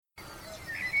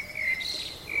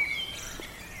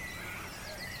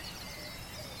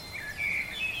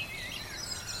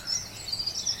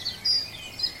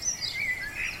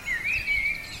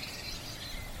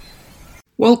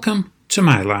Welcome to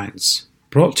My Lines,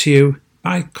 brought to you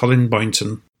by Colin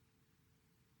Boynton.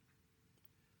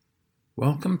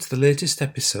 Welcome to the latest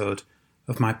episode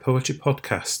of my poetry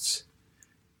podcasts,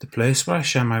 the place where I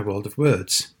share my world of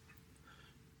words.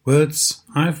 Words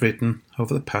I've written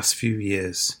over the past few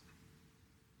years.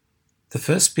 The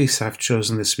first piece I've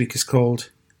chosen this week is called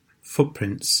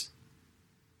Footprints.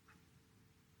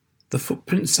 The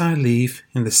footprints I leave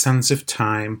in the sands of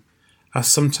time are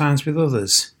sometimes with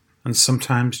others, and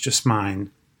sometimes just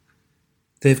mine.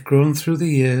 They've grown through the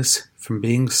years from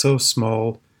being so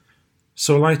small,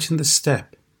 so light in the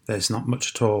step there's not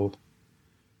much at all,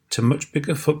 to much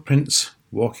bigger footprints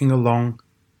walking along,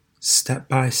 step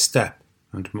by step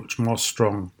and much more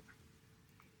strong.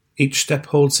 Each step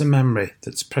holds a memory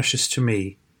that's precious to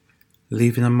me,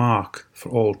 leaving a mark for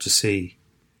all to see.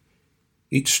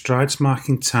 Each stride's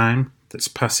marking time that's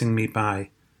passing me by,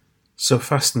 so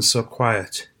fast and so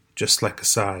quiet, just like a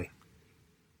sigh.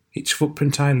 Each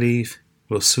footprint I leave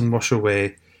will soon wash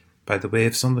away by the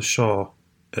waves on the shore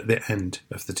at the end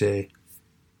of the day.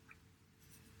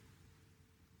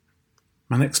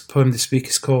 My next poem this week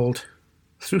is called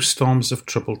Through Storms of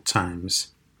Troubled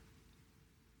Times.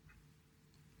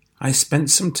 I spent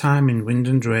some time in wind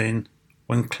and rain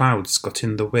when clouds got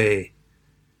in the way,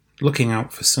 looking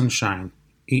out for sunshine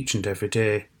each and every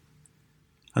day,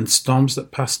 and storms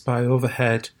that passed by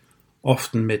overhead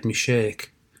often made me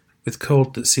shake, with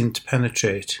cold that seemed to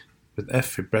penetrate with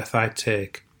every breath I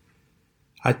take.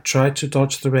 I tried to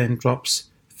dodge the raindrops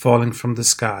falling from the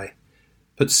sky,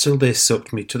 but still they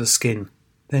soaked me to the skin,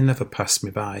 they never passed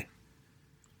me by.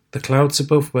 The clouds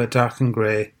above were dark and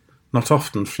grey, not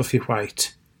often fluffy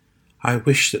white. I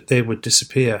wished that they would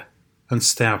disappear and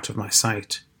stay out of my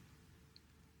sight.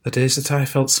 The days that I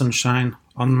felt sunshine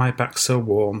on my back so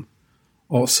warm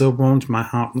also warmed my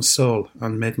heart and soul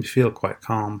and made me feel quite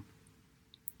calm.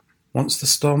 Once the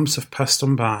storms have passed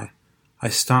on by, I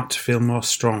start to feel more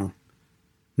strong,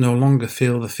 no longer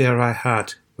feel the fear I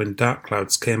had when dark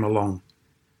clouds came along.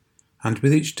 And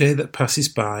with each day that passes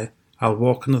by, I'll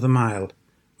walk another mile,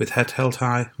 with head held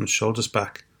high and shoulders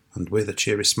back, and with a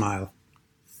cheery smile.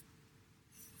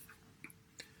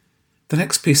 The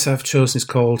next piece I've chosen is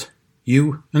called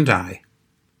You and I.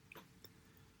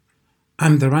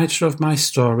 I'm the writer of my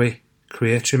story,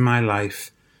 creator in my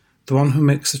life, the one who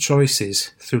makes the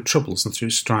choices through troubles and through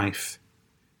strife.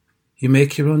 You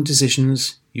make your own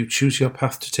decisions, you choose your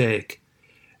path to take.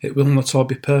 It will not all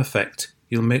be perfect,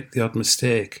 you'll make the odd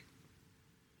mistake.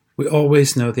 We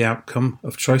always know the outcome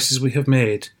of choices we have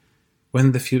made.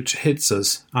 When the future hits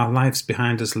us, our lives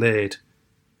behind us laid.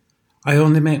 I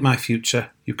only make my future,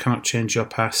 you cannot change your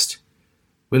past.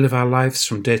 We live our lives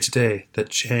from day to day that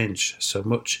change so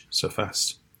much, so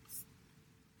fast.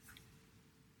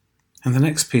 And the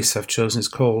next piece I've chosen is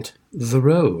called The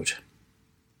Road.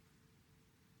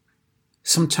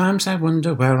 Sometimes I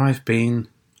wonder where I've been.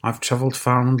 I've travelled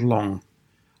far and long,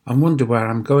 and wonder where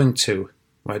I'm going to.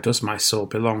 Where does my soul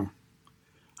belong?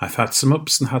 I've had some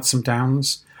ups and had some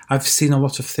downs. I've seen a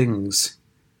lot of things.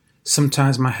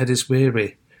 Sometimes my head is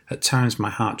weary. At times my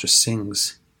heart just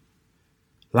sings.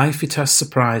 Life it has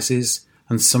surprises,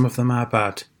 and some of them are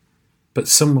bad, but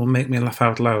some will make me laugh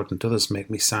out loud and others make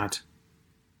me sad.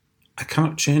 I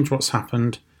cannot change what's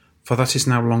happened, for that is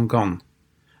now long gone,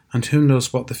 and who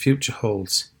knows what the future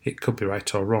holds, it could be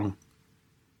right or wrong.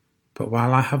 But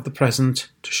while I have the present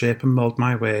to shape and mould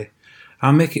my way,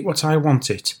 I'll make it what I want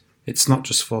it, it's not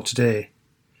just for today.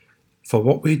 For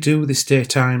what we do this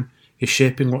daytime is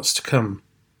shaping what's to come.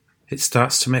 It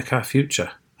starts to make our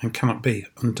future and cannot be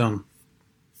undone.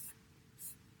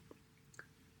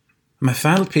 My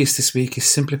final piece this week is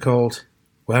simply called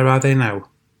Where Are They Now?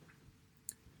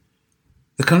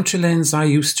 The country lanes I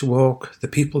used to walk, the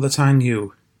people that I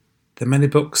knew, the many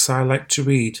books I liked to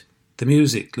read, the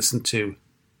music listened to.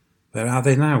 Where are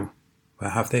they now?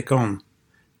 Where have they gone?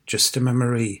 Just a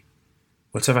memory.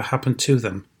 Whatever happened to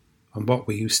them and what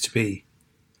we used to be.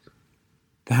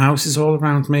 The houses all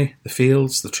around me, the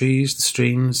fields, the trees, the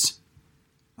streams.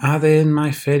 Are they in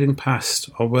my fading past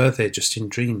or were they just in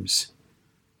dreams?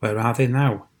 Where are they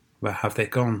now? Where have they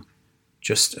gone?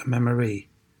 Just a memory.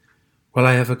 Will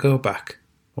I ever go back?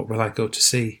 What will I go to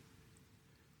see?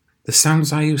 The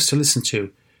sounds I used to listen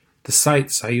to, the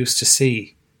sights I used to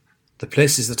see, the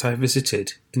places that I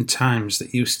visited in times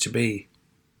that used to be.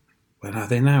 Where are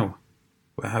they now?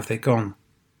 Where have they gone?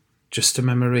 Just a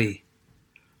memory.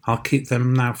 I'll keep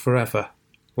them now forever,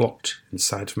 locked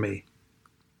inside of me.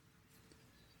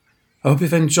 I hope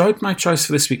you've enjoyed my choice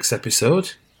for this week's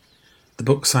episode. The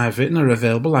books I have written are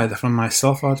available either from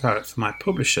myself or direct from my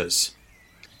publishers.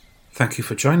 Thank you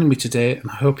for joining me today, and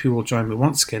I hope you will join me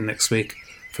once again next week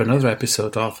for another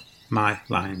episode of My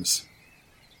Lines.